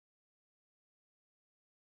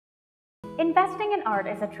Investing in art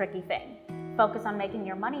is a tricky thing. Focus on making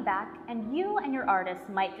your money back, and you and your artists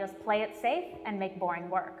might just play it safe and make boring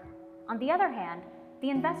work. On the other hand, the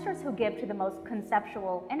investors who give to the most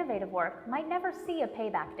conceptual, innovative work might never see a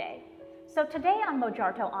payback day. So today on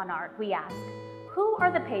Mojarto OnArt, we ask, who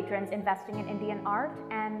are the patrons investing in Indian art,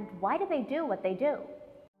 and why do they do what they do?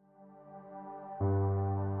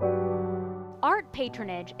 Art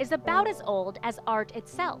patronage is about as old as art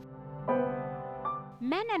itself.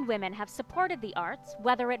 Men and women have supported the arts,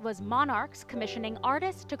 whether it was monarchs commissioning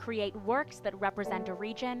artists to create works that represent a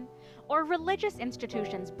region, or religious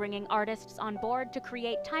institutions bringing artists on board to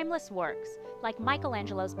create timeless works, like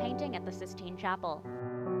Michelangelo's painting at the Sistine Chapel.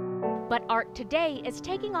 But art today is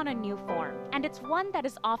taking on a new form, and it's one that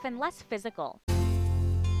is often less physical.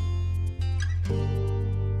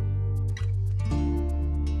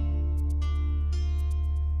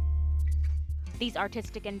 These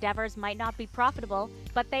artistic endeavors might not be profitable,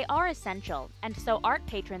 but they are essential, and so art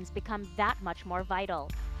patrons become that much more vital.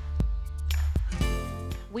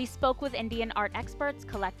 We spoke with Indian art experts,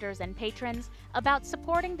 collectors, and patrons about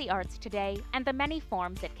supporting the arts today and the many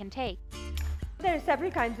forms it can take. There are several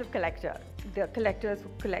kinds of collectors. The collectors who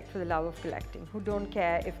collect for the love of collecting, who don't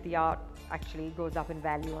care if the art actually goes up in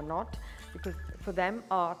value or not, because for them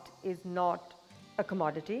art is not a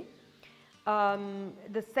commodity.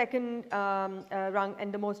 The second rung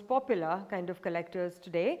and the most popular kind of collectors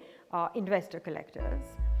today are investor collectors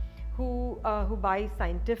who buy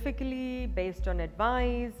scientifically based on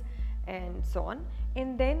advice and so on.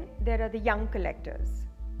 And then there are the young collectors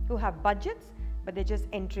who have budgets, but they're just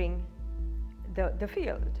entering the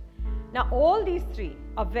field. Now all these three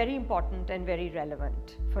are very important and very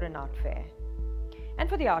relevant for an art fair and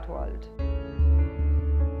for the art world.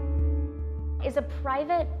 Is a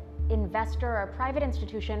private investor or a private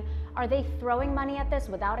institution, are they throwing money at this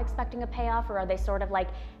without expecting a payoff, or are they sort of like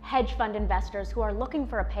hedge fund investors who are looking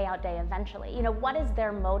for a payout day eventually? You know, what is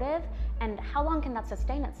their motive and how long can that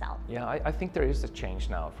sustain itself? Yeah, I think there is a change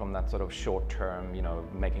now from that sort of short term, you know,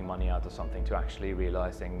 making money out of something to actually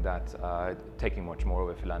realizing that taking much more of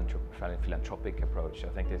a philanthropic approach. I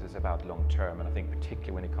think this is about long term, and I think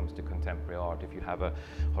particularly when it comes to contemporary art, if you have a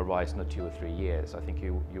horizon of 2 or 3 years, I think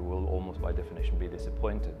you will almost by definition be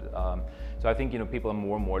disappointed. So I think, you know, people are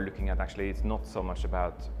more and more looking at actually it's not so much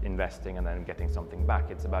about investing and then getting something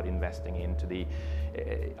back. It's about investing into the,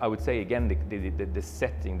 I would say again, the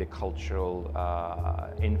setting, the cultural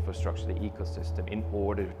infrastructure, the ecosystem, in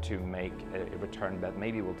order to make a return that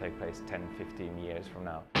maybe will take place 10, 15 years from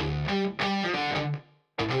now.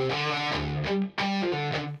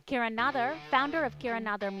 Kiran Nathar, founder of Kiran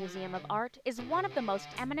Nathar Museum of Art, is one of the most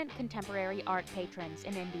eminent contemporary art patrons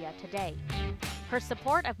in India today. Her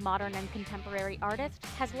support of modern and contemporary artists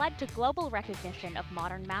has led to global recognition of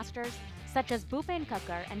modern masters such as Bhupen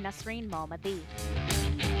Kakkar and Nasreen Mohammadi.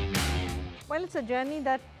 Well, it's a journey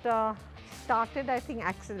that started, I think,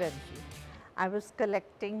 accidentally. I was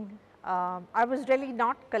collecting, I was really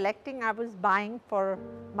not collecting, I was buying for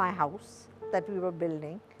my house that we were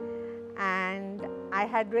building, and I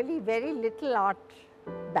had really very little art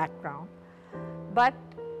background, but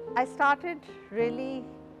I started really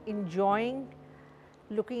enjoying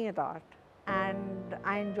looking at art, and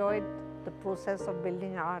I enjoyed the process of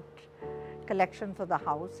building art collection for the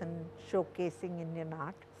house and showcasing Indian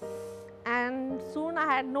art. And soon I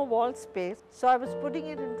had no wall space, so I was putting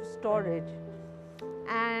it into storage,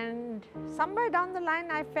 and somewhere down the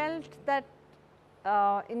line I felt that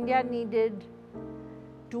India needed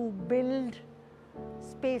to build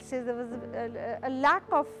spaces. There was a lack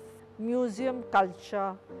of museum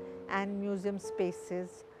culture and museum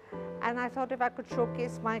spaces, and I thought if I could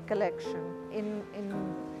showcase my collection in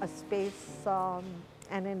a space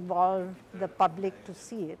and involve the public to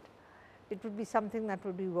see it, it would be something that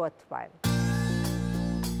would be worthwhile.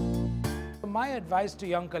 My advice to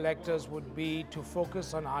young collectors would be to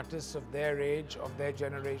focus on artists of their age, of their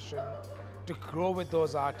generation, to grow with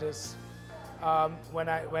those artists. When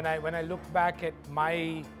I look back at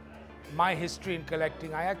my history in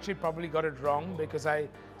collecting, I actually probably got it wrong, because I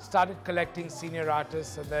started collecting senior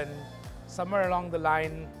artists, and then somewhere along the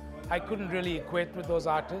line I couldn't really equate with those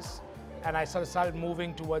artists, and I sort of started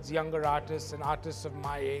moving towards younger artists and artists of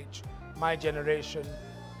my age, my generation,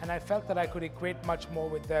 and I felt that I could equate much more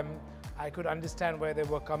with them. I could understand where they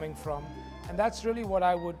were coming from, and that's really what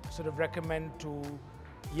I would sort of recommend to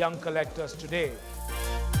young collectors today.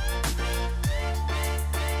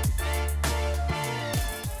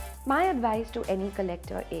 My advice to any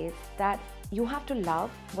collector is that you have to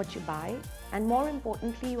love what you buy, and more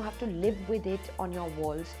importantly, you have to live with it on your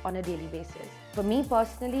walls on a daily basis. For me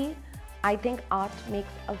personally, I think art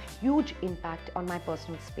makes a huge impact on my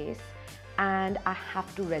personal space, and I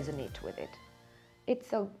have to resonate with it.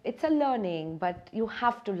 It's a learning, but you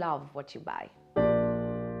have to love what you buy.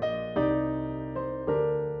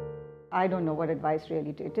 I don't know what advice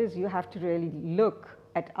really it is. You have to really look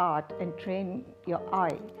at art and train your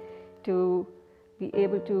eye to be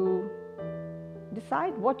able to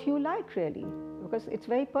decide what you like really, because it's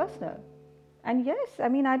very personal. And yes, I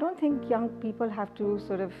mean, I don't think young people have to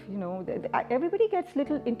sort of, you know, everybody gets a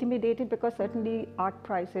little intimidated because certainly art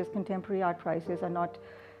prices, contemporary art prices are not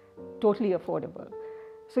totally affordable.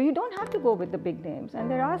 So you don't have to go with the big names.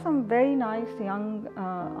 And there are some very nice young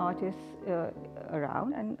artists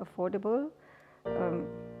around and affordable.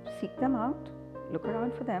 Seek them out, look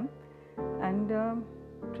around for them, and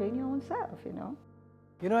train your own self, you know.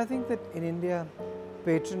 You know, I think that in India,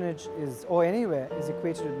 patronage is, or anywhere, is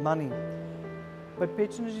equated with money. But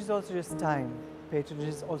patronage is also just time. Patronage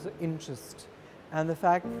is also interest. And the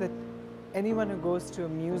fact that anyone who goes to a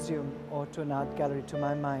museum or to an art gallery, to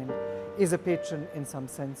my mind, is a patron in some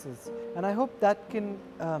senses. And I hope that can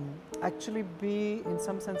actually be, in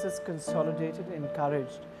some senses, consolidated,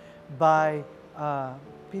 encouraged by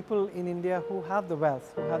people in India who have the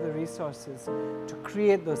wealth, who have the resources to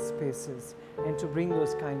create those spaces and to bring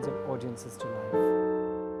those kinds of audiences to life.